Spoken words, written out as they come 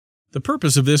The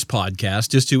purpose of this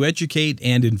podcast is to educate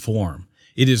and inform.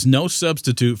 It is no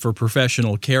substitute for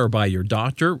professional care by your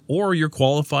doctor or your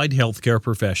qualified healthcare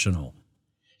professional.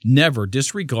 Never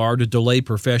disregard or delay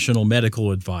professional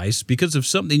medical advice because of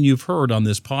something you've heard on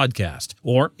this podcast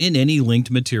or in any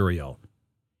linked material.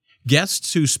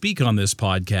 Guests who speak on this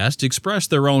podcast express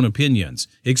their own opinions,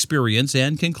 experience,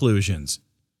 and conclusions.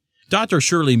 Dr.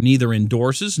 Shirley neither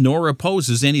endorses nor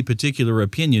opposes any particular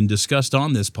opinion discussed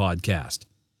on this podcast.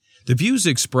 The views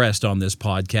expressed on this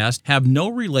podcast have no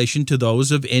relation to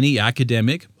those of any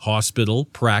academic, hospital,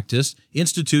 practice,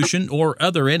 institution, or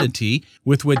other entity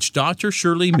with which Dr.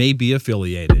 Shirley may be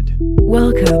affiliated.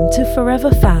 Welcome to Forever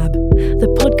Fab,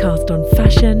 the podcast on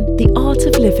fashion, the art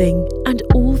of living, and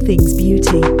all things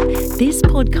beauty. This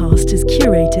podcast is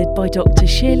curated by Dr.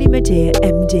 Shirley Madeir,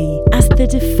 MD, as the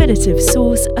definitive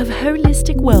source of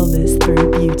holistic wellness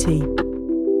through beauty.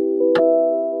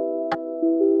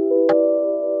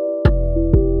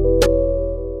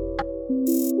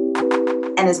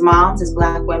 And as moms, as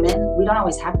Black women, we don't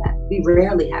always have that. We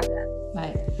rarely have that.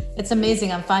 Right. It's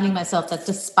amazing. I'm finding myself that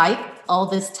despite all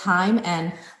this time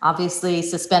and obviously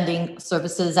suspending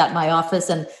services at my office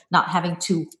and not having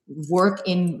to work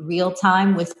in real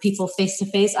time with people face to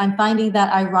face, I'm finding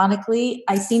that ironically,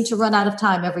 I seem to run out of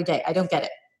time every day. I don't get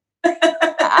it.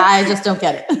 I just don't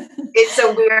get it. It's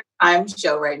a weird time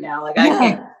show right now. Like I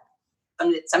can't.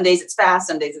 Some days it's fast,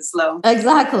 some days it's slow.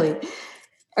 Exactly.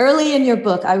 Early in your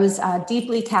book, I was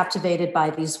deeply captivated by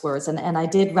these words, and I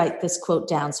did write this quote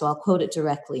down, so I'll quote it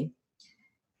directly.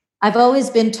 I've always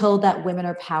been told that women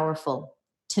are powerful,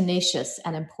 tenacious,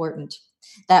 and important,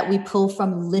 that we pull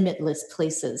from limitless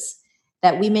places,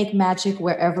 that we make magic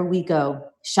wherever we go,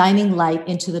 shining light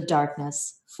into the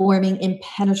darkness, forming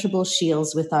impenetrable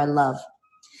shields with our love,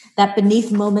 that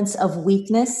beneath moments of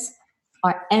weakness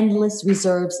are endless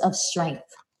reserves of strength,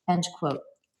 end quote.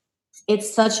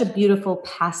 It's such a beautiful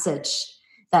passage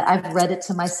that I've read it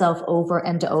to myself over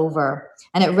and over,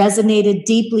 and it resonated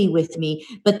deeply with me.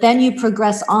 But then you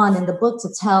progress on in the book to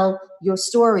tell your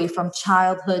story from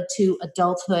childhood to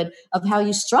adulthood of how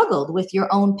you struggled with your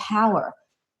own power.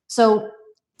 So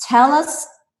tell us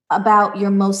about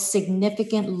your most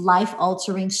significant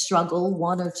life-altering struggle,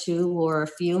 one or two or a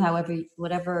few,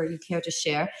 whatever you care to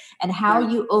share, and how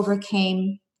you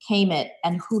overcame it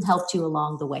and who helped you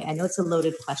along the way. I know it's a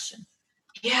loaded question.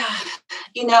 Yeah.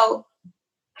 It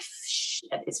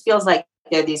feels like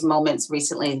there are these moments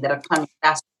recently that are coming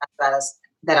fast at us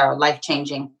that are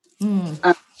life-changing.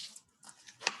 There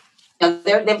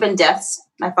have been deaths.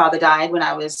 My father died when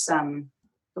I was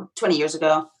 20 years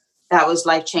ago. That was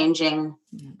life-changing.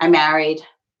 I married.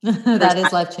 That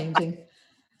is life-changing.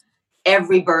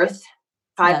 Every birth,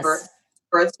 five Yes.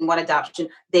 births and one adoption,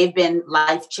 they've been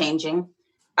life-changing.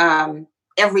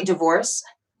 Every divorce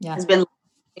has been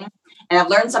life-changing. And I've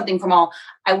learned something from all.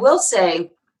 I will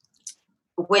say,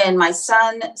 when my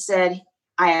son said,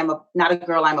 I am not a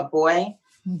girl, I'm a boy,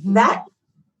 that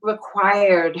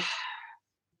required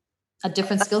a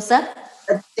different skill set?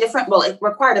 It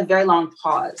required a very long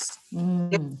pause.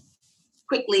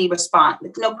 Quickly respond,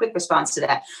 no quick response to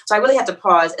that. So I really had to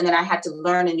pause, and then I had to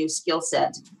learn a new skill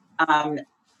set. And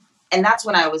that's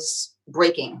when I was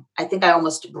breaking. I think I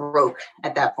almost broke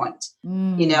at that point.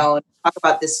 Talk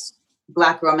about this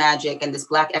Black girl magic and this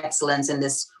Black excellence and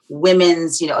this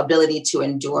women's, ability to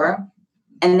endure.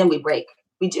 And then we break.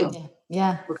 We do.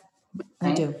 Yeah. Right?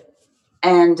 We do.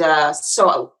 And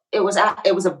so it was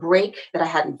a break that I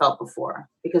hadn't felt before,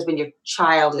 because when your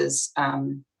child is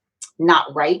not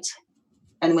right,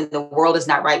 and when the world is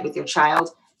not right with your child,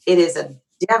 it is a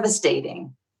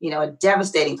devastating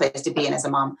place to be in as a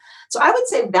mom. So I would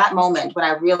say that moment when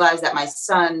I realized that my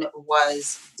son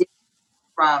was different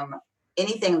from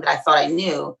anything that I thought I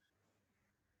knew,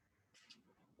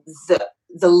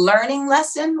 the learning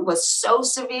lesson was so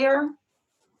severe,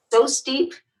 so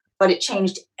steep, but it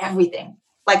changed everything.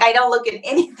 Like I don't look at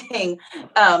anything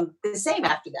the same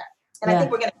after that. And I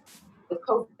think we're going to, with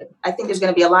COVID, I think there's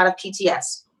going to be a lot of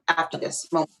PTS after this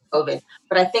moment of COVID,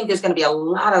 but I think there's going to be a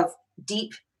lot of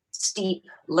deep, steep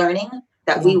learning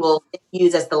that we will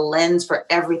use as the lens for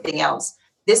everything else.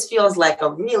 This feels like a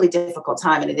really difficult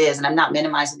time, and it is, and I'm not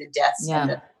minimizing the deaths,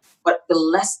 but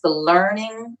the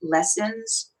learning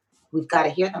lessons, we've got to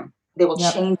hear them. They will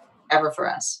change forever for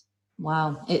us.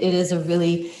 Wow. It is a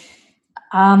really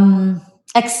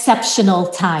exceptional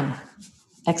time.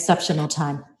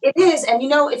 It is. And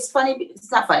it's funny.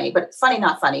 It's not funny, but funny,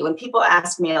 not funny. When people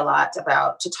ask me a lot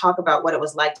to talk about what it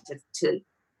was like to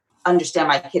understand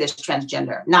my kid is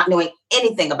transgender, not knowing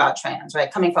anything about trans,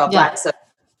 right? Coming from a Black, so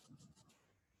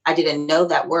I didn't know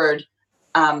that word.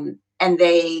 And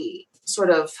they sort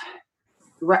of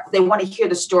they want to hear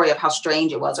the story of how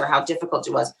strange it was or how difficult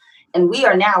it was. And we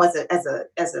are now as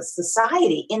a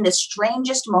society in the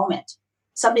strangest moment,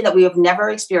 something that we have never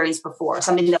experienced before,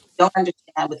 something that we don't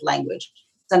understand with language,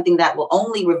 something that will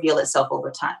only reveal itself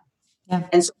over time. Yeah.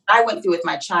 And so I went through with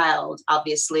my child,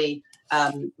 obviously,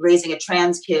 raising a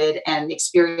trans kid and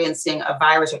experiencing a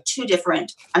virus are two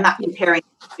different. I'm not comparing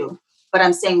the two, but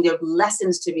I'm saying there are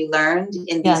lessons to be learned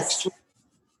in these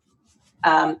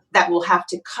that will have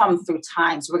to come through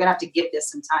time. So we're going to have to give this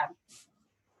some time.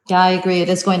 Yeah, I agree. It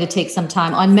is going to take some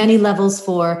time on many levels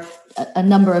for a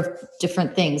number of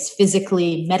different things,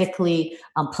 physically, medically,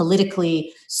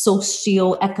 politically,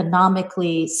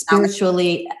 socio-economically,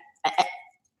 spiritually.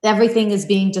 Everything is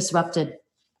being disrupted.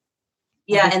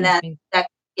 Yeah, and that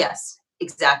yes,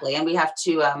 exactly. And we have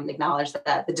to acknowledge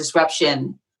that the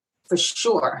disruption for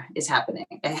sure is happening.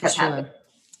 It has happened.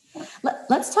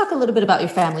 Let's talk a little bit about your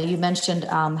family. You mentioned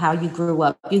how you grew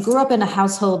up. You grew up in a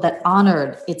household that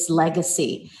honored its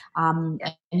legacy. And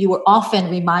you were often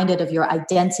reminded of your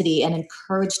identity and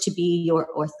encouraged to be your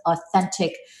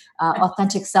authentic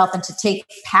self and to take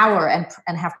power and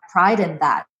have pride in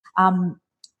that.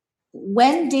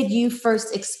 When did you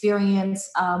first experience,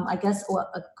 I guess,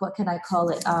 what can I call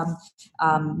it?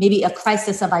 Maybe a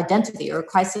crisis of identity or a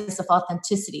crisis of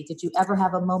authenticity? Did you ever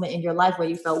have a moment in your life where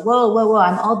you felt, whoa,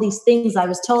 I'm all these things I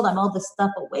was told, I'm all this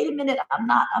stuff, but wait a minute, I'm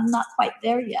not quite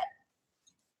there yet.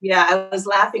 Yeah, I was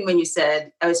laughing when you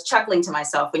said, I was chuckling to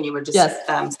myself when you were just,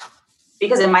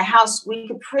 because in my house,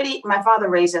 my father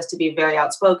raised us to be very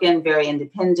outspoken, very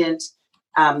independent,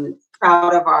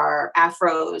 proud of our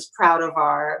afros, proud of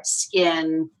our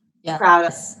skin, proud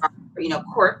of our,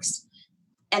 quirks.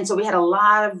 And so we had a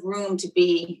lot of room to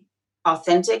be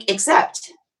authentic,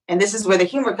 except, and this is where the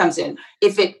humor comes in,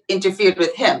 if it interfered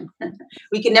with him.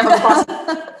 We could never cross,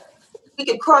 we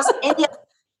could cross any,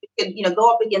 we could,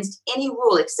 go up against any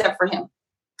rule except for him.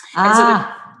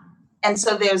 And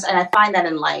so I find that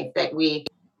in life that we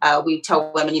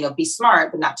tell women, be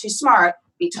smart, but not too smart,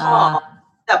 be tall,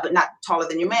 but not taller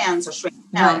than your man, so shrink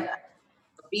down.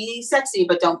 Be sexy,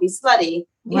 but don't be slutty.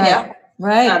 You know,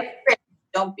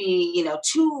 don't be,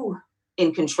 too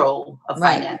in control of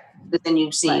finance, but then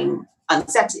you seem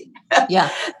unsexy.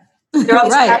 They're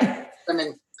always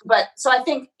women. But so I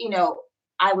think,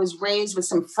 I was raised with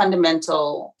some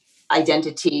fundamental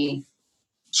identity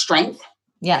strength.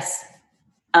 Yes.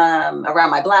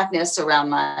 Around my Blackness, around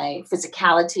my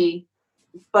physicality,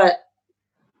 but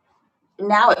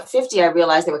now at 50, I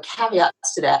realized there were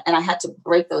caveats to that, and I had to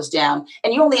break those down.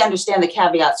 And you only understand the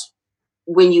caveats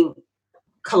when you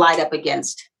collide up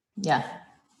against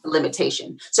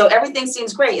limitation. So everything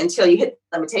seems great until you hit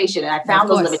limitation. And I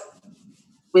found those limitations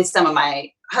with some of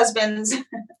my husbands,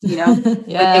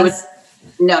 Yes.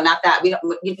 No, not that.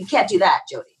 You can't do that,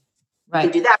 Jodie. Right.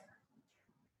 You can do that.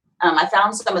 I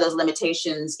found some of those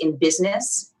limitations in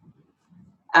business.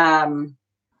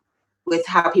 With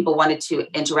how people wanted to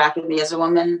interact with me as a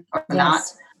woman or not.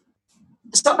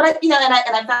 So, but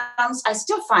I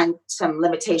still find some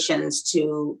limitations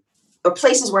or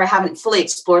places where I haven't fully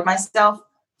explored myself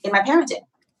in my parenting.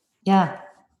 Yeah.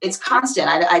 It's constant.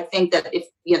 I think that if,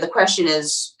 the question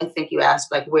is, I think you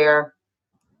asked, like, where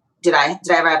did I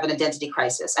ever have an identity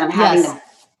crisis? And I'm having them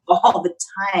all the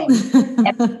time.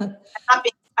 And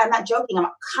I'm not joking. I'm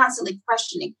constantly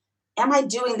questioning, am I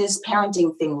doing this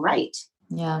parenting thing right?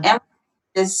 Yeah. Am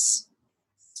this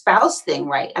spouse thing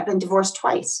right? I've been divorced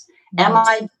twice. Am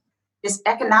I this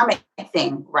economic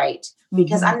thing right?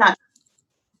 Because I'm not,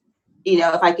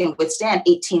 if I can withstand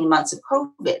 18 months of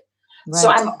COVID. So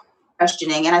I'm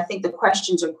questioning, and I think the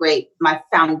questions are great. My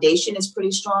foundation is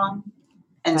pretty strong.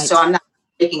 And so I'm not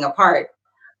taking apart,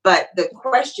 but the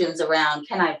questions around,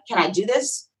 can I do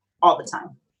this all the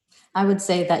time? I would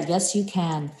say that, yes, you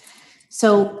can.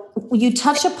 So you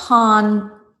touch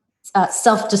upon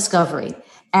self-discovery,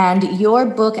 and your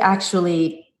book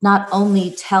actually not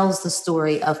only tells the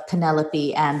story of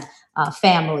Penelope and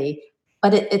family,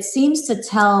 but it seems to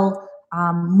tell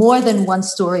more than one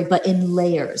story, but in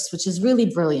layers, which is really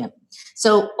brilliant.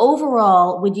 So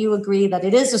overall, would you agree that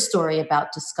it is a story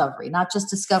about discovery, not just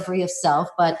discovery of self,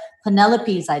 but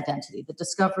Penelope's identity, the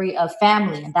discovery of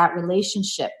family and that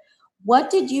relationship? What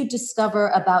did you discover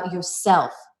about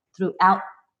yourself throughout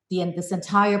this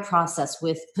entire process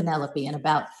with Penelope and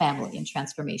about family and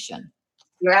transformation?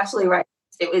 You're absolutely right.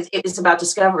 It was about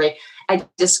discovery. I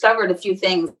discovered a few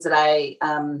things that I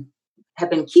have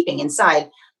been keeping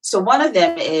inside. So one of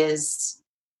them is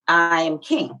I am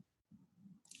king.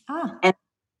 And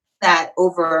that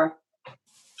over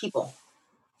people,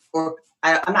 or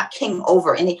I'm not king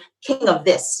over any, king of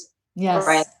this. Yes.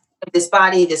 Right. This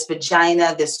body, this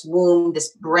vagina, this womb,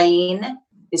 this brain.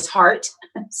 this heart,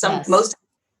 most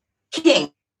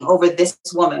king over this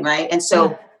woman, right? And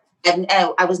so and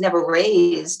I was never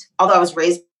raised, although I was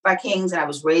raised by kings and I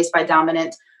was raised by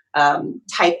dominant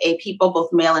type A people,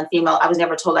 both male and female. I was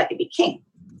never told I could be king.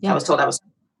 I was told I was,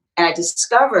 and I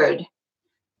discovered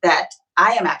that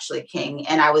I am actually king,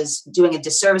 and I was doing a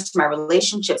disservice to my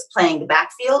relationships, playing the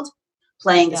backfield,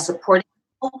 playing the supporting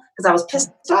people, because I was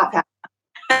pissed off.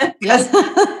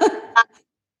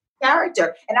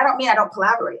 Character, and I don't mean I don't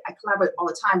collaborate. I collaborate all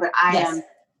the time, but I am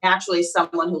naturally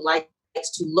someone who likes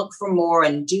to look for more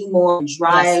and do more and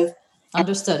drive.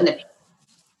 Understood.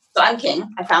 So I'm king.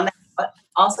 I found that, but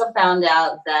also found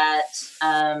out that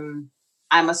I'm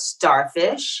a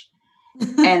starfish,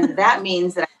 and that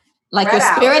means that like your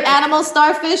spirit animal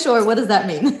starfish, or what does that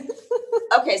mean?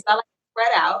 Okay, so I like to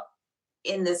spread out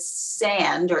in the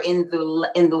sand or in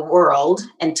the world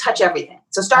and touch everything.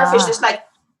 So starfish, just like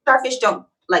starfish don't,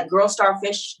 like girl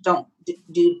starfish don't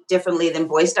do differently than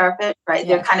boy starfish, right?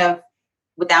 They're kind of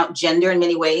without gender in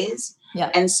many ways.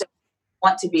 And so I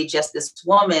want to be just this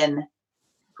woman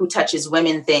who touches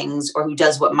women things, or who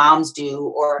does what moms do,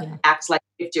 or acts like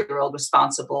a 50-year-old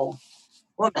responsible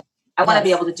woman. I want to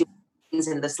be able to do things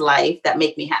in this life that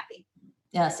make me happy.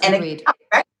 Yes, and agreed.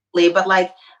 But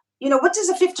like, you know, what does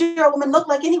a 50-year-old woman look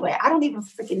like anyway? I don't even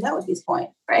freaking know at this point,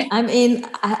 right? I mean,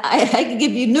 I can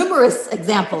give you numerous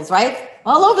examples, right?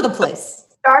 All over the place.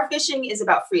 Starfishing is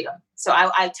about freedom. So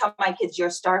I tell my kids, you're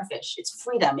a starfish. It's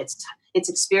freedom. It's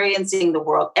experiencing the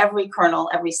world, every kernel,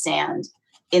 every sand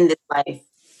in this life,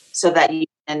 so that you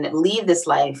can leave this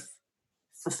life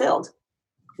fulfilled.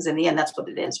 Because in the end, that's what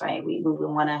it is, right? We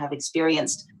want to have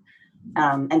experienced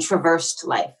and traversed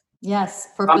life. Yes,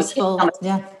 purposeful.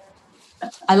 Yeah.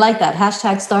 I like that.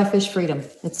 Hashtag starfish freedom.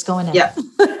 It's going in. Yeah.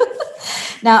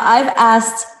 Now, I've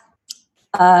asked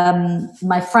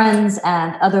my friends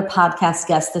and other podcast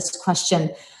guests this question,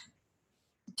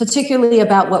 particularly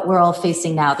about what we're all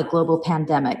facing now, the global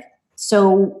pandemic.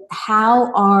 So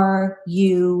how are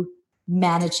you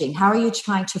managing? How are you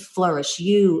trying to flourish,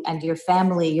 you and your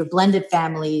family, your blended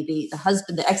family, the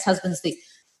husband, the ex-husbands,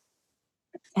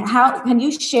 how can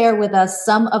you share with us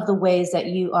some of the ways that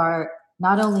you are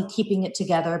not only keeping it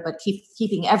together, but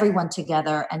keeping everyone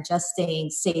together and just staying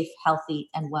safe, healthy,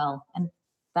 and well and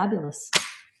fabulous?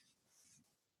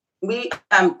 We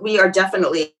are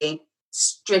definitely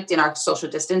strict in our social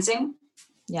distancing.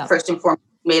 Yeah. First and foremost,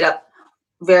 made up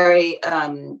very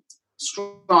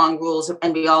strong rules,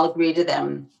 and we all agree to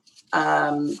them,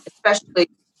 especially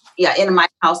in my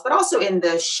house, but also in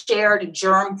the shared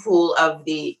germ pool of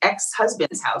the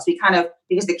ex-husband's house. We kind of,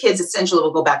 because the kids essentially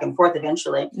will go back and forth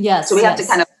eventually. Yes. So we have to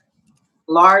kind of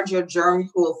larger germ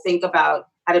pool, think about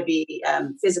how to be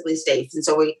physically safe. And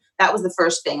so that was the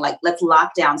first thing, like, let's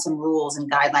lock down some rules and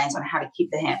guidelines on how to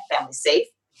keep the family safe.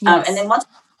 Yes. And then once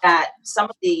that, some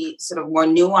of the sort of more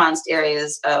nuanced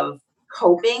areas of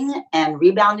coping and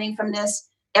rebounding from this,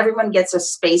 everyone gets a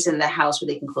space in the house where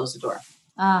they can close the door.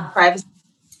 Privacy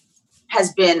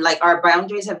has been, like, our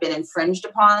boundaries have been infringed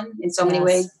upon in so many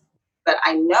ways, but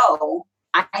I know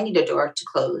I need a door to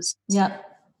close.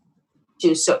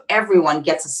 So everyone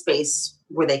gets a space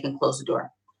where they can close the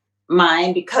door.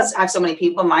 Mine, because I have so many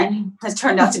people, mine has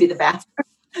turned out to be the bathroom.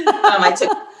 I took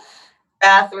the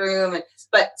bathroom,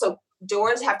 but so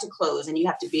doors have to close, and you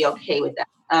have to be okay with that.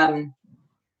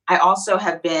 I also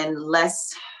have been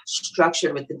less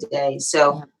structured with the day.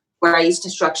 So where I used to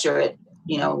structure it,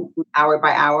 hour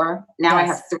by hour, now I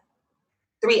have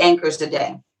three anchors a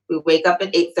day. We wake up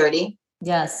at 8:30.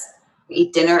 Yes. We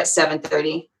eat dinner at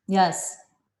 7:30. Yes.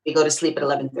 We go to sleep at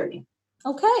 11:30.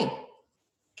 Okay.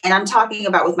 And I'm talking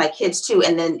about with my kids too.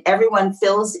 And then everyone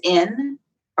fills in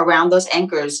around those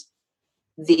anchors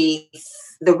the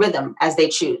rhythm as they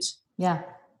choose. Yeah.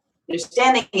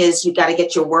 Understanding is you've got to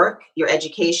get your work, your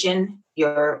education,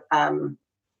 your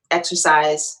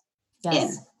exercise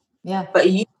in. Yeah.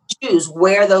 But you choose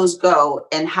where those go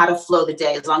and how to flow the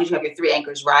day. As long as you have your three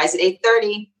anchors: rise at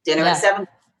 8:30, dinner at 7,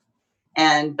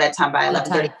 and bedtime by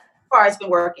 11:30. So far, it's been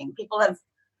working. People have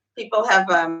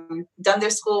done their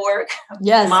schoolwork.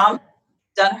 Yes. Mom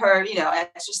done her,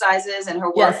 exercises and her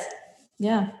work. Yes.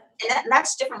 Yeah. And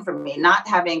that's different from me. Not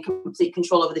having complete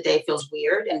control over the day feels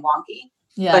weird and wonky.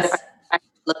 Yes. But if I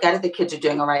look at it, the kids are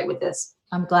doing all right with this.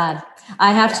 I'm glad.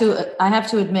 I have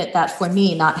to admit that for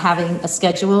me, not having a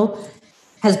schedule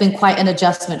has been quite an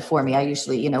adjustment for me. I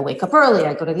usually, wake up early.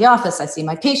 I go to the office. I see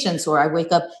my patients, or I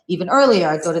wake up even earlier.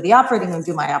 I go to the operating room,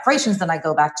 do my operations. Then I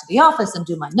go back to the office and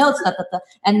do my notes.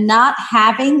 And not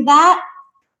having that,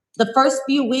 the first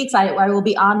few weeks, I will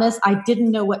be honest, I didn't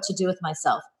know what to do with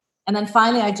myself. And then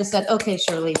finally, I just said, okay,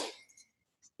 Shirley,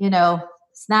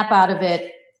 snap out of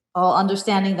it. all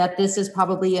understanding that this is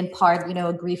probably in part,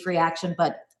 a grief reaction,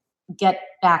 but get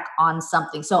back on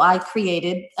something. So I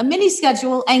created a mini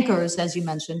schedule, anchors, as you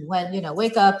mentioned, when,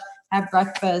 wake up, have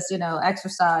breakfast,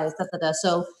 exercise, da, da, da.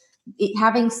 So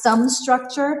having some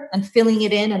structure and filling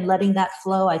it in and letting that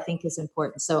flow, I think is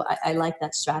important. So I like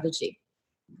that strategy.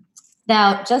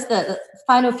 Now, just the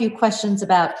final few questions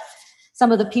about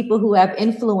some of the people who have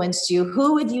influenced you.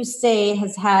 Who would you say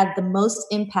has had the most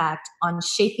impact on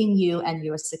shaping you and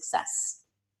your success?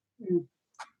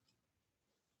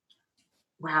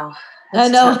 Wow. I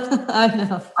know.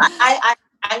 Tough.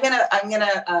 I know. I'm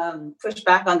gonna push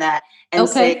back on that and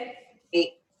say,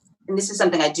 and this is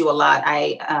something I do a lot.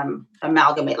 I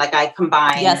amalgamate, like I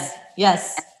combine.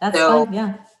 Yes, that's fun.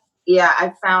 Yeah.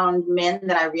 I found men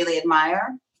that I really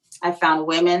admire. I found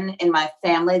women in my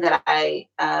family that I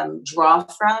draw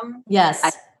from.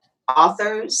 Yes.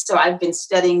 Authors. So I've been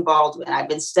studying Baldwin. I've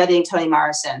been studying Toni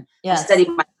Morrison. Yes. I studied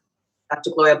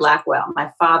Dr. Gloria Blackwell,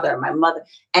 my father, my mother,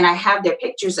 and I have their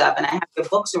pictures up and I have their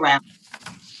books around.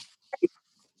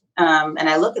 And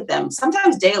I look at them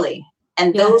sometimes daily.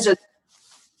 And those are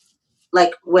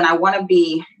like when I want to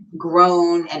be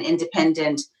grown and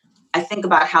independent, I think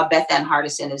about how Beth Ann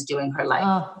Hardison is doing her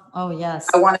life. Oh yes.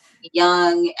 I want to be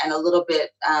young and a little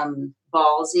bit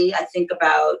ballsy. I think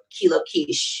about Kilo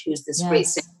Kish, who's this great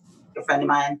singer, a friend of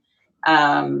mine.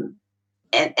 And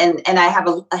I have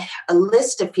a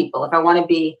list of people. If I want to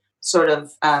be sort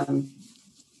of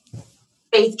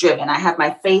faith driven, I have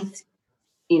my faith,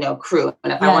 crew.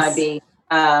 And if I want to be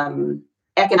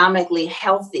economically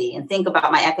healthy and think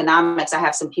about my economics, I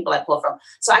have some people I pull from.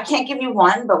 So I can't give you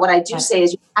one, but what I do say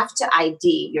is you have to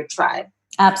ID your tribe.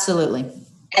 Absolutely.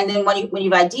 And then when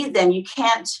you've ID'd them, you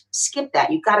can't skip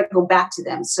that. You've got to go back to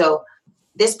them. So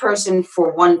this person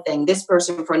for one thing, this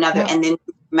person for another, and then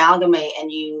amalgamate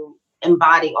and you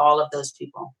embody all of those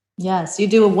people. Yes, you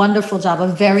do a wonderful job, a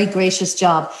very gracious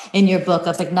job in your book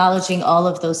of acknowledging all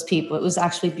of those people. It was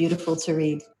actually beautiful to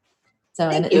read. So,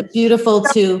 and it's beautiful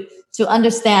to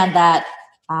understand that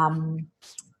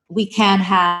we can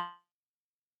have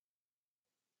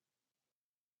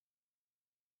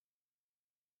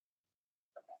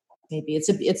maybe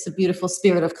it's a beautiful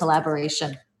spirit of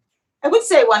collaboration. I would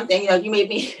say one thing, you made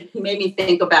me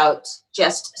think about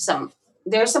just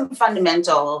there's some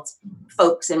fundamental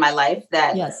folks in my life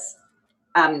that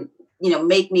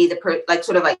make me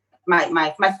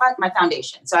my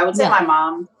foundation. So I would say my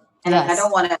mom, and I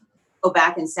don't want to go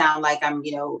back and sound like I'm,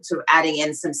 sort of adding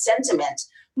in some sentiment,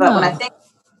 but when I think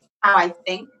how I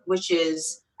think, which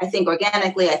is, I think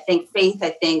organically, I think faith,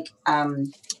 I think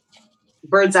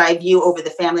bird's eye view over the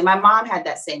family. My mom had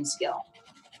that same skill.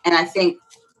 And I think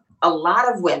a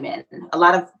lot of women, a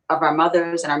lot of our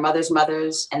mothers and our mothers'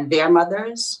 mothers and their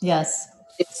mothers. Yes.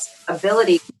 It's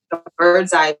ability to have a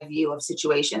bird's eye view of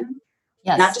situation.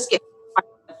 Yes. Not just get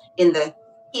in the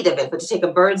heat of it, but to take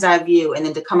a bird's eye view and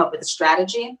then to come up with a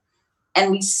strategy.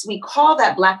 And we call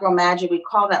that Black girl magic. We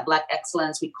call that Black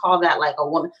excellence. We call that like a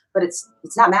woman, but it's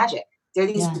not magic. There are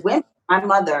these women, my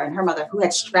mother and her mother, who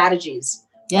had strategies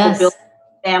for building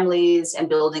families and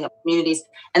building up communities.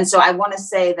 And so I want to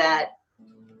say that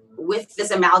with this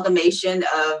amalgamation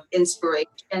of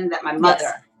inspiration that my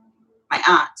mother, my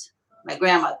aunt, my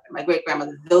grandmother, my great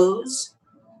grandmother, those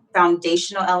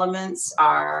foundational elements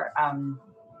are,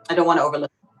 I don't want to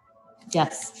overlook.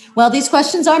 Yes. Well, these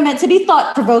questions are meant to be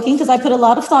thought provoking because I put a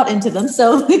lot of thought into them.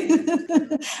 So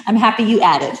I'm happy you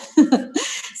added.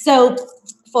 So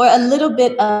for a little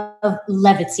bit of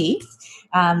levity,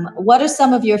 what are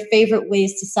some of your favorite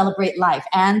ways to celebrate life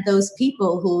and those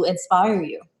people who inspire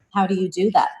you? How do you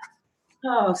do that?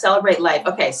 Oh, celebrate life.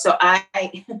 Okay. So I'm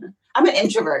an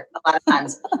introvert a lot of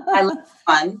times. I like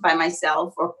fun by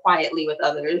myself or quietly with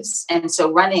others. And so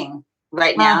running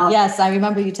right now. Yes. I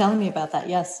remember you telling me about that.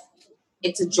 Yes.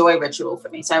 It's a joy ritual for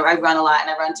me. So I run a lot and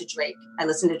I run to Drake. I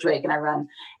listen to Drake and I run.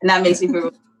 And that makes me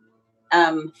feel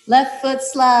left foot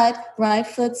slide, right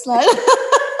foot slide.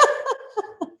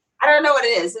 I don't know what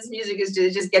it is. This music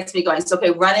it just gets me going. So,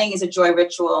 okay, running is a joy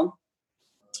ritual.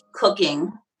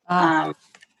 Cooking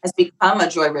has become a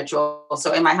joy ritual.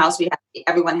 So in my house, we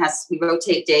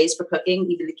rotate days for cooking,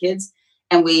 even the kids,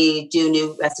 and we do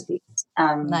new recipes.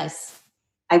 Nice.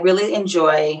 I really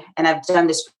enjoy, and I've done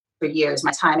this for years,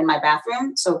 my time in my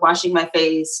bathroom. So washing my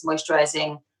face,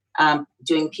 moisturizing,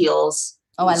 doing peels.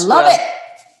 Oh, I love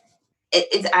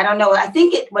it. I don't know. I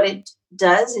think what it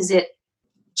does is it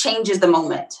changes the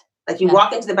moment. Like you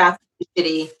walk into the bathroom,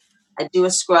 shitty, I do a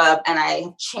scrub and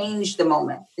I change the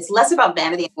moment. It's less about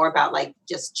vanity and more about like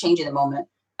just changing the moment.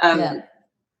 And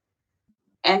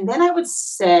then I would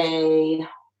say,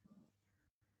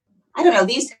 I don't know,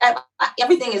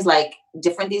 everything is like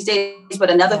different these days. But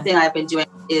another thing I've been doing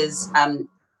is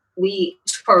we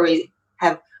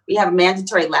have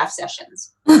mandatory laugh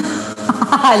sessions.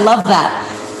 I love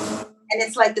that. And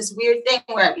it's like this weird thing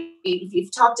where if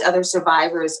you've talked to other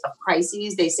survivors of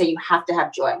crises, they say you have to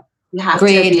have joy. You have to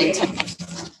be intentional.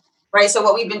 Right. So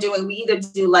what we've been doing, we either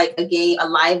do like a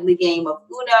lively game of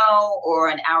Uno or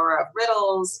an hour of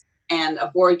riddles and a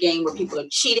board game where people are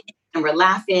cheating and we're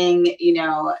laughing,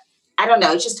 I don't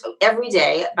know. It's just every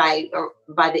day by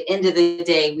the end of the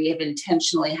day, we have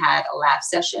intentionally had a laugh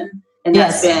session. And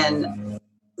that's been a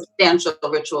substantial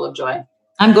ritual of joy.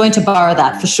 I'm going to borrow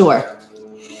that for sure.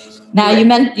 Now,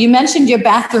 you mentioned your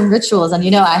bathroom rituals, and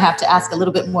I have to ask a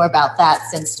little bit more about that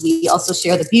since we also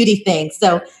share the beauty thing.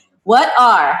 So what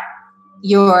are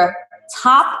your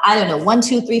top, 1,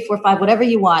 2, 3, 4, 5, whatever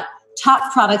you want,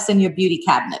 top products in your beauty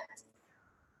cabinet?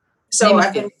 So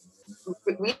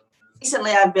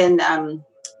recently I've been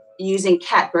using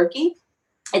Kat Berkey.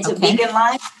 It's a vegan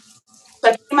line. So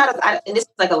I came out of, and this is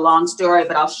like a long story,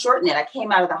 but I'll shorten it. I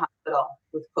came out of the hospital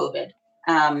with COVID.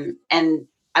 And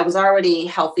I was already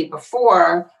healthy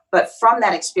before, but from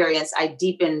that experience, I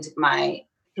deepened my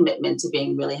commitment to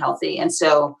being really healthy. And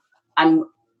so I'm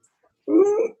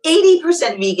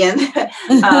 80% vegan.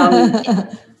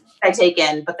 I take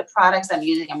in, but the products I'm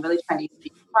using, I'm really trying to use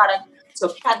the product. So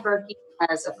Kat Berkey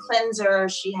has a cleanser.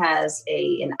 She has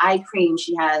an eye cream.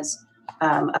 She has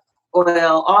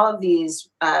oil, all of these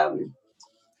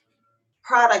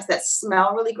products that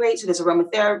smell really great. So there's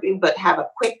aromatherapy, but have a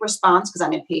quick response because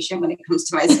I'm impatient when it comes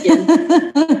to my skin.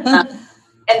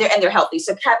 And they're healthy.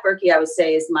 So Kat Berkey, I would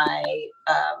say, is my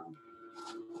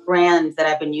brand that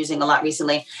I've been using a lot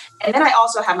recently. And then I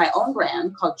also have my own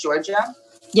brand called Georgia.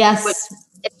 Yes.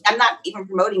 I'm not even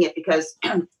promoting it because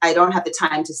I don't have the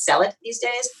time to sell it these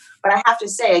days. But I have to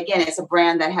say, again, it's a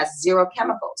brand that has 0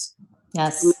 chemicals.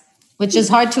 Yes. Which is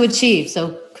hard to achieve.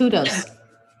 So kudos.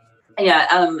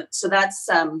 Yeah. So that's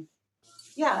what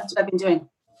I've been doing.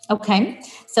 Okay.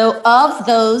 So of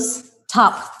those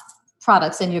top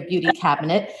products in your beauty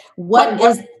cabinet, what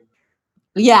is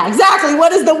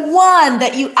the one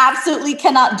that you absolutely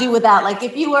cannot do without? Like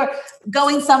if you were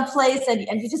going someplace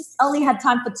and you just only had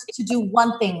time to do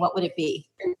one thing, what would it be?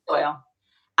 Oil.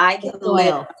 I can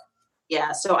live.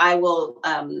 Yeah. So I will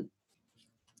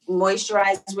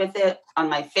moisturize with it on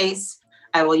my face.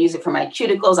 I will use it for my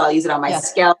cuticles. I'll use it on my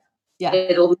scalp. Yeah.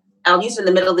 I'll use it in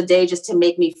the middle of the day just to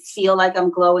make me feel like I'm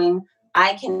glowing.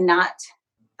 I cannot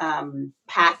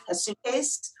pack a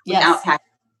suitcase without packing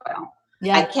oil.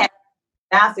 Yeah. I can't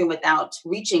bathroom without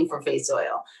reaching for face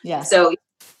oil. Yeah. So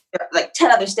there are like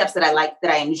 10 other steps that I like, that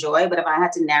I enjoy, but if I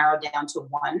had to narrow down to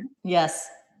one,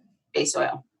 face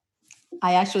oil.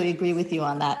 I actually agree with you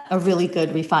on that. A really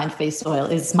good refined face oil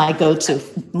is my go-to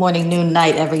morning, noon,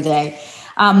 night, every day.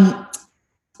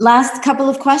 Last couple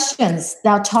of questions.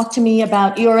 Now talk to me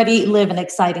about, you already live an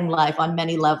exciting life on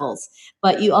many levels,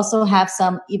 but you also have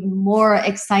some even more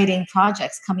exciting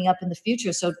projects coming up in the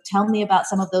future. So tell me about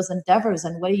some of those endeavors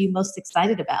and what are you most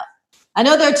excited about? I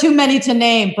know there are too many to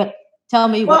name, but tell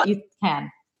me what you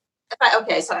can.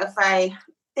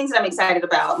 Things that I'm excited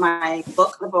about, my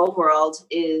book, The Bold World,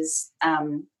 is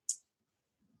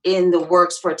in the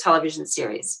works for a television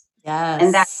series. Yes.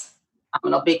 And that's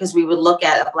phenomenal because we would look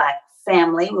at a Black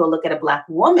family, we'll look at a Black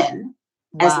woman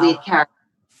as lead character,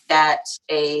 that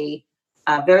a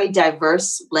very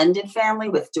diverse blended family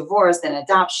with divorce and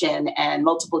adoption and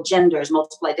multiple genders,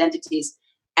 multiple identities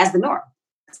as the norm.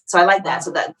 So I like that. So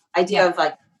that idea of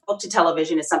like book to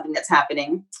television is something that's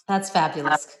happening. That's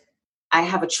fabulous. I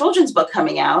have a children's book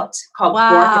coming out called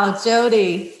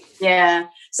Jodie. Yeah.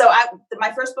 So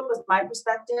my first book was my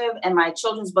perspective, and my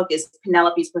children's book is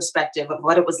Penelope's perspective of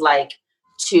what it was like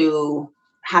to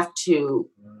have to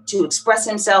express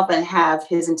himself and have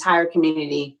his entire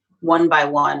community one by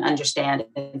one understand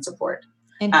and support.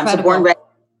 Incredible. So Born Ready,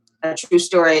 a true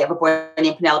story of a boy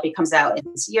named Penelope, comes out in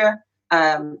this year.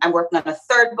 I'm working on a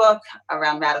third book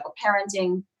around radical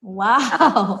parenting.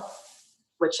 Wow.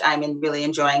 Which I'm really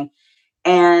enjoying.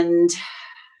 And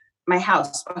my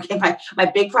house. Okay, my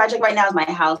big project right now is my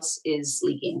house is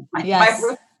leaking. My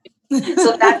roof.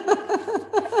 So that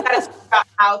is about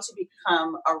how to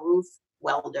become a roof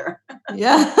welder.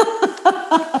 Yeah.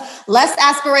 Less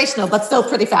aspirational, but still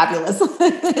pretty fabulous.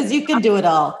 You can do it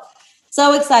all.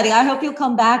 So exciting. I hope you'll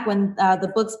come back when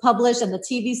the book's published and the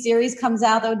TV series comes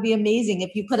out. That would be amazing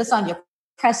if you put us on your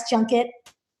press junket.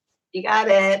 You got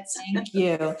it. Thank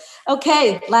you.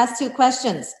 Okay, last 2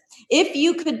 questions. If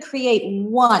you could create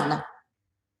one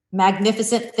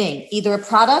magnificent thing, either a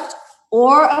product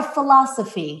or a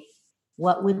philosophy,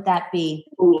 what would that be?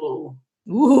 Ooh.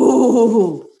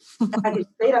 If I could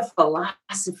create a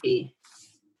philosophy,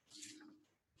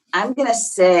 I'm going to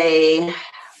say,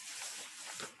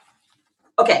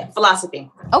 okay, philosophy.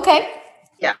 Okay.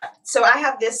 Yeah. So I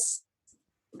have this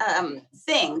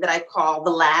thing that I call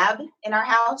the lab in our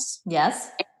house.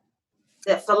 Yes.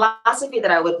 The philosophy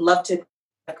that I would love to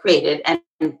have created,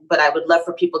 but I would love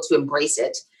for people to embrace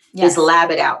it, is lab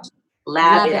it out.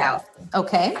 Lab it out.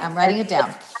 Okay, I'm writing it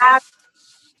down.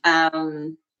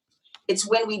 It's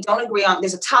when we don't agree on,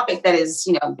 there's a topic that is,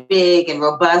 big and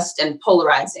robust and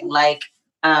polarizing, like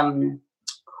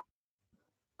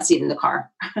seat in the car.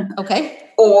 Okay.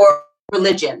 Or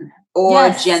religion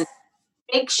or gender.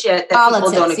 Big shit that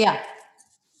politics, people don't agree. Yeah.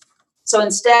 So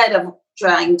instead of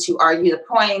trying to argue the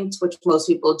point, which most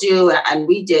people do, and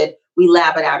we did, we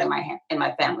lab it out in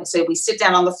my family. So we sit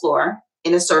down on the floor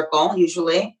in a circle,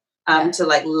 usually, to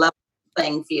like level the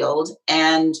playing field,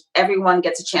 and everyone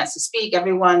gets a chance to speak.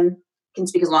 Everyone can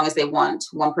speak as long as they want,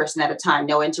 one person at a time,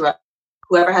 no interrupt.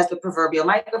 Whoever has the proverbial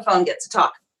microphone gets to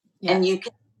talk. Yeah. And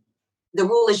the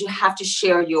rule is you have to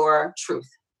share your truth.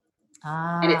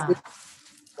 And it's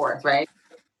forth, right?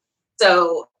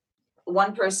 So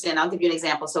one person, I'll give you an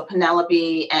example. So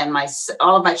Penelope and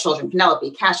all of my children,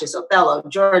 Penelope, Cassius, Othello,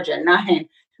 Georgia, 9,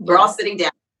 we're all sitting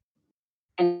down.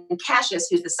 And Cassius,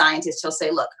 who's the scientist, he'll say,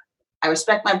 look, I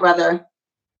respect my brother.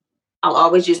 I'll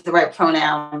always use the right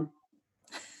pronoun.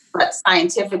 But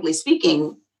scientifically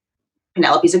speaking,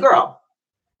 Penelope's a girl.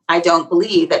 I don't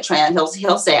believe that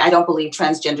he'll say, I don't believe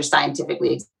transgender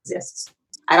scientifically exists.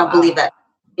 I don't believe that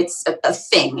it's a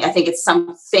thing. I think it's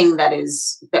something that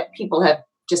people have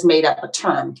just made up a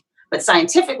term. But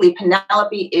scientifically,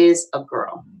 Penelope is a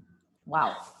girl.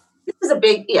 Wow. This is a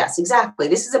big, yes, exactly.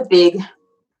 This is a big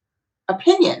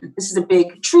opinion. This is a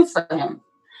big truth for him.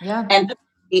 Yeah. And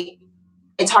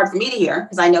it's hard for me to hear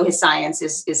because I know his science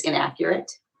is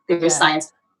inaccurate. There's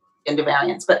science gender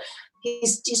variance, but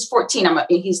he's 14.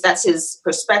 That's his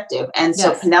perspective. And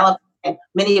so Penelope, and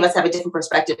many of us have a different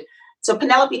perspective. So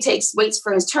Penelope waits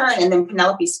for his turn, and then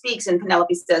Penelope speaks, and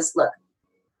Penelope says, look,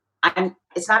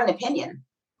 it's not an opinion.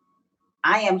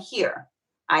 I am here.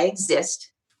 I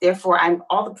exist. Therefore, I'm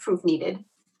all the proof needed.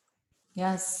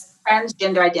 Yes.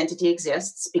 Transgender identity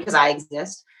exists because I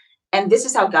exist. And this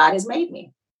is how God has made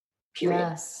me. Period.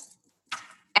 Yes.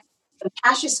 And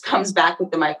Cassius comes back with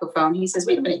the microphone. He says,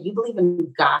 wait a minute, you believe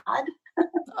in God?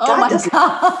 Oh God my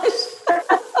gosh.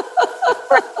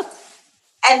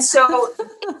 And so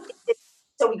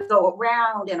we go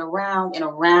around and around and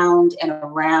around and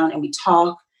around, and we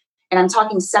talk. And I'm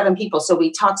talking 7 people. So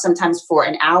we talk sometimes for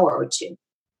an hour or 2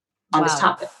 on this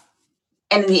topic.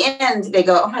 And in the end, they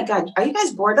go, oh my God, are you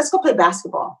guys bored? Let's go play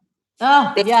basketball.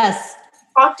 Oh, yes.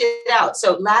 Talked it out.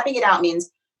 So labbing it out means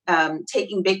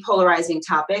taking big polarizing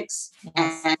topics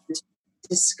and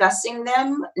discussing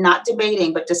them, not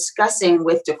debating, but discussing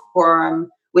with decorum,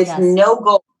 with no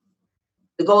goal.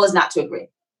 The goal is not to agree.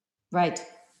 Right.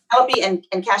 Penelope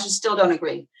and Cassius still don't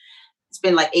agree. It's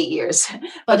been like 8 years.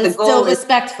 But it's still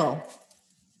respectful.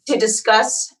 To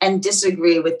discuss and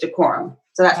disagree with decorum.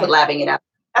 So that's what labbing it out.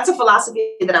 That's a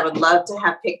philosophy that I would love to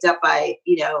have picked up by,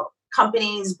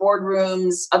 companies,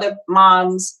 boardrooms, other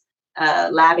moms,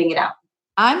 labbing it out.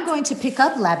 I'm going to pick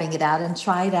up labbing it out and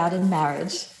try it out in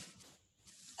marriage.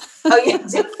 Oh, yeah.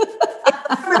 It's a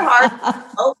little hard,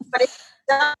 but it's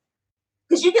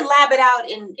because you can lab it out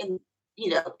in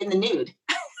the nude.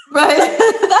 Right.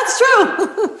 That's true.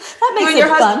 That makes it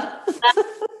fun.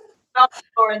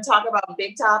 Or and talk about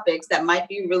big topics that might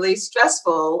be really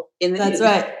stressful in the That's nude.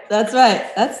 right. That's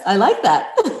right. I like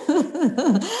that.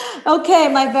 Okay,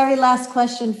 my very last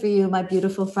question for you, my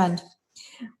beautiful friend.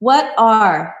 What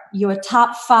are your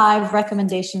top 5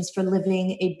 recommendations for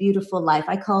living a beautiful life?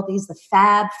 I call these the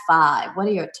Fab 5. What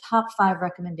are your top 5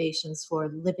 recommendations for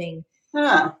living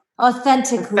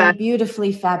authentically,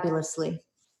 beautifully, fabulously?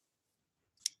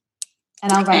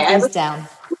 And I'll write these down.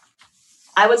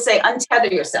 I would say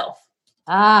untether yourself.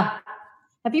 Have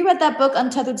you read that book,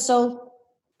 Untethered Soul?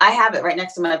 I have it right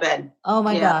next to my bed. Oh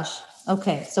my gosh.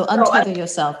 Okay, so untether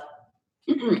yourself.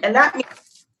 And that means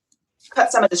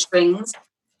cut some of the strings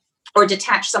or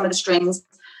detach some of the strings.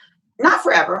 Not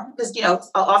forever, because,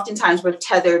 oftentimes we're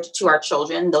tethered to our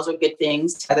children. Those are good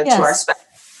things, tethered to our spouse.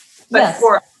 But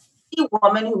for a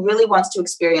woman who really wants to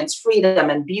experience freedom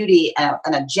and beauty and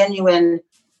a genuine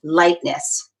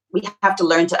lightness, we have to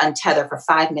learn to untether for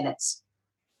 5 minutes.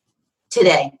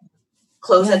 Today,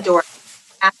 close the door.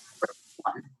 Ask for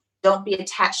one. Don't be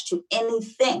attached to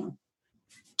anything.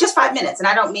 Just 5 minutes. And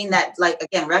I don't mean that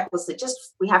recklessly.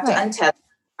 Just we have to untether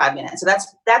 5 minutes. So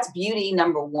that's beauty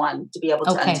number 1, to be able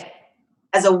to untether.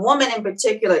 As a woman in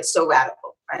particular, it's so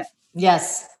radical, right?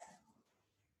 Yes.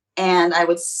 And I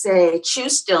would say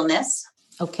choose stillness.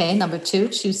 Okay, number 2,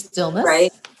 choose stillness.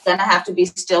 Right. Then I have to be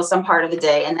still some part of the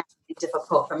day, and that's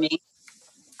difficult for me.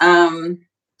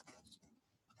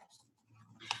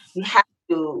 You have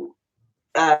to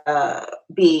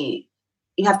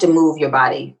you have to move your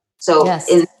body. So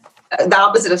in the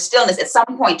opposite of stillness, at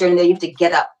some point during the day, you have to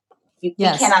get up. You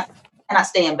cannot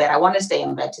stay in bed. I want to stay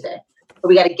in bed today, but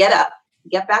we got to get up,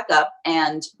 get back up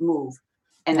and move.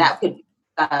 And that could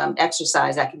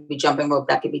exercise, that could be jumping rope,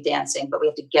 that could be dancing, but we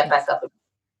have to get back up.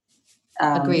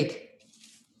 Agreed.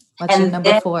 What's your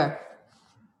number 4?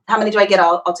 How many do I get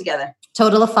all together?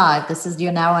 Total of 5.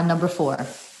 You're now on number 4.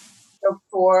 Number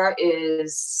 4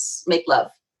 is make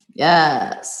love.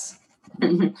 Yes.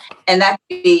 And that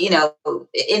could be,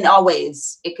 in all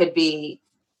ways. It could be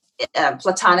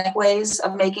platonic ways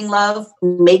of making love,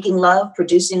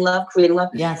 producing love, creating love.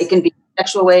 Yes. It can be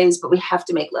sexual ways, but we have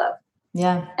to make love.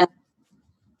 Yeah. And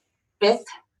 5th,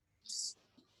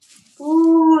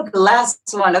 the last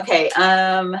one. Okay.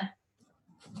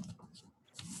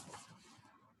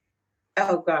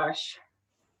 Oh gosh.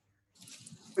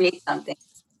 Create something.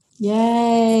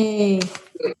 Yay.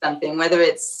 Create something, whether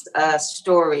it's a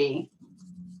story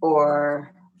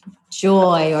or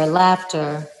joy or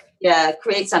laughter. Yeah,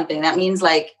 create something. That means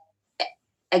I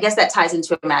guess that ties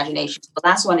into imagination. The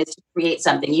last one is to create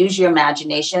something. Use your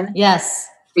imagination. Yes.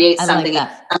 Create something. Like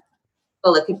that.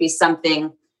 Well, it could be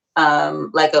something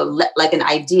like an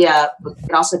idea. It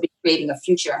could also be creating a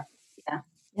future.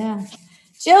 Yeah.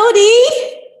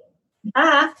 Jodie.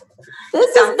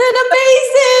 This has been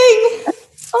amazing.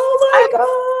 Oh my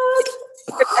God.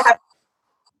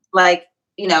 Let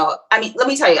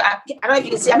me tell you, I don't know if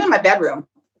you can see, I'm in my bedroom.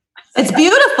 It's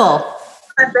beautiful.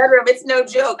 My bedroom, it's no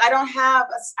joke. I don't have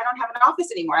an office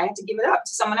anymore. I have to give it up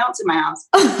to someone else in my house.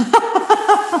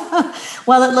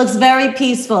 Well, it looks very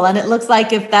peaceful, and it looks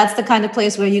like if that's the kind of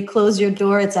place where you close your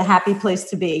door, it's a happy place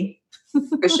to be.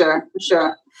 For sure.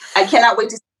 I cannot wait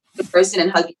to see the person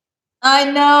and hug you.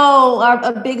 I know.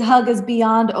 A big hug is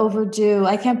beyond overdue.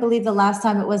 I can't believe the last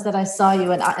time it was that I saw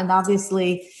you, and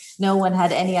obviously no one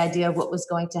had any idea of what was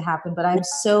going to happen, but I'm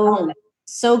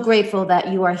so grateful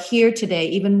that you are here today,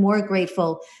 even more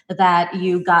grateful that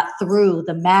you got through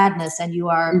the madness and you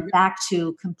are back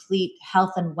to complete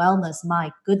health and wellness.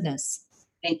 My goodness.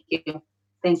 Thank you.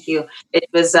 It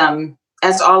was,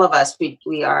 as all of us,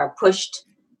 we are pushed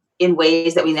in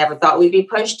ways that we never thought we'd be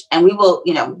pushed. And we will,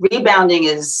 rebounding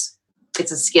it's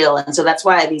a skill. And so that's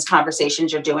why these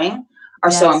conversations you're doing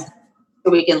are so important,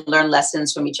 so we can learn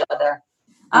lessons from each other.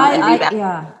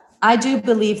 I do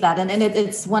believe that. And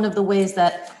it's one of the ways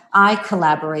that I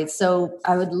collaborate. So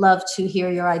I would love to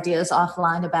hear your ideas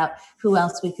offline about who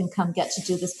else we can come get to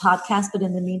do this podcast. But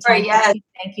in the meantime,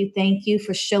 thank you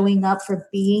for showing up, for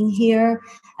being here,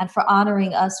 and for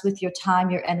honoring us with your time,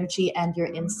 your energy, and your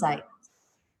insight.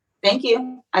 Thank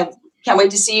you. I can't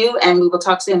wait to see you, and we will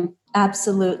talk soon.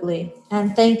 Activism.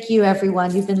 And thank you,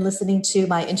 everyone. You've been listening to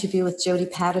my interview with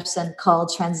Jodie Patterson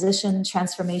called Transition,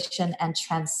 Transformation, and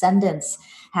Transcendence,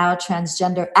 How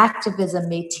Transgender Activism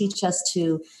May Teach Us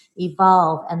to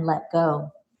Evolve and Let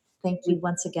Go. Thank you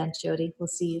once again, Jodie. We'll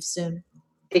see you soon.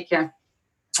 Take care.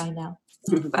 Bye now.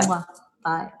 Bye.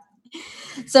 Bye.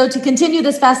 So to continue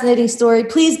this fascinating story,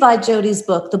 please buy Jodie's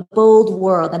book, The Bold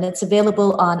World, and it's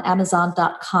available on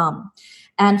Amazon.com.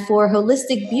 And for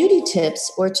holistic beauty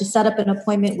tips or to set up an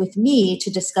appointment with me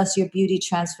to discuss your beauty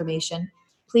transformation,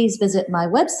 please visit my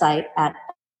website at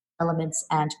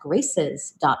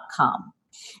elementsandgraces.com.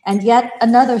 And yet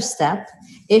another step,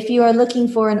 if you are looking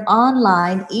for an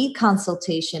online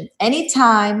e-consultation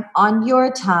anytime on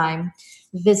your time,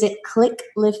 visit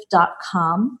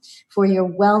clicklift.com for your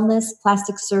wellness,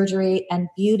 plastic surgery, and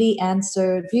beauty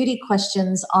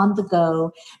questions on the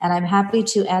go. And I'm happy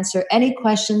to answer any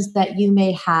questions that you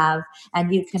may have.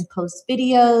 And you can post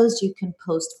videos, you can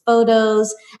post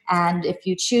photos, and if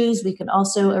you choose, we can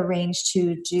also arrange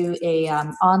to do a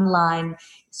online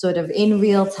sort of in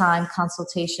real time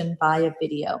consultation via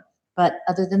video. But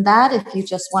other than that, if you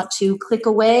just want to click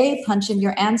away, punch in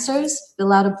your answers,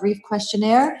 fill out a brief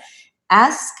questionnaire,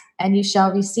 ask and you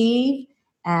shall receive.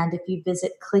 And if you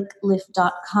visit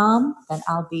clicklift.com, then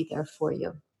I'll be there for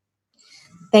you.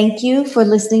 Thank you for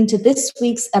listening to this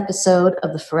week's episode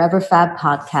of the Forever Fab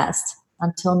podcast.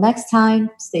 Until next time,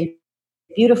 stay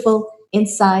beautiful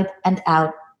inside and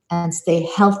out, and stay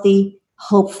healthy,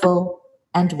 hopeful,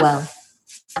 and well.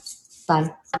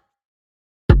 Bye.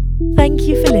 Thank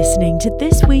you for listening to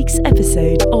this week's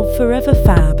episode of Forever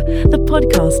Fab, the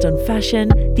podcast on fashion,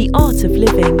 the art of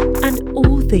living, and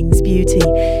all things beauty,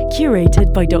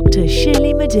 curated by Dr.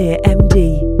 Shirley Madeir,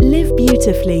 MD. Live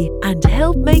beautifully and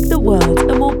help make the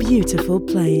world a more beautiful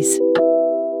place.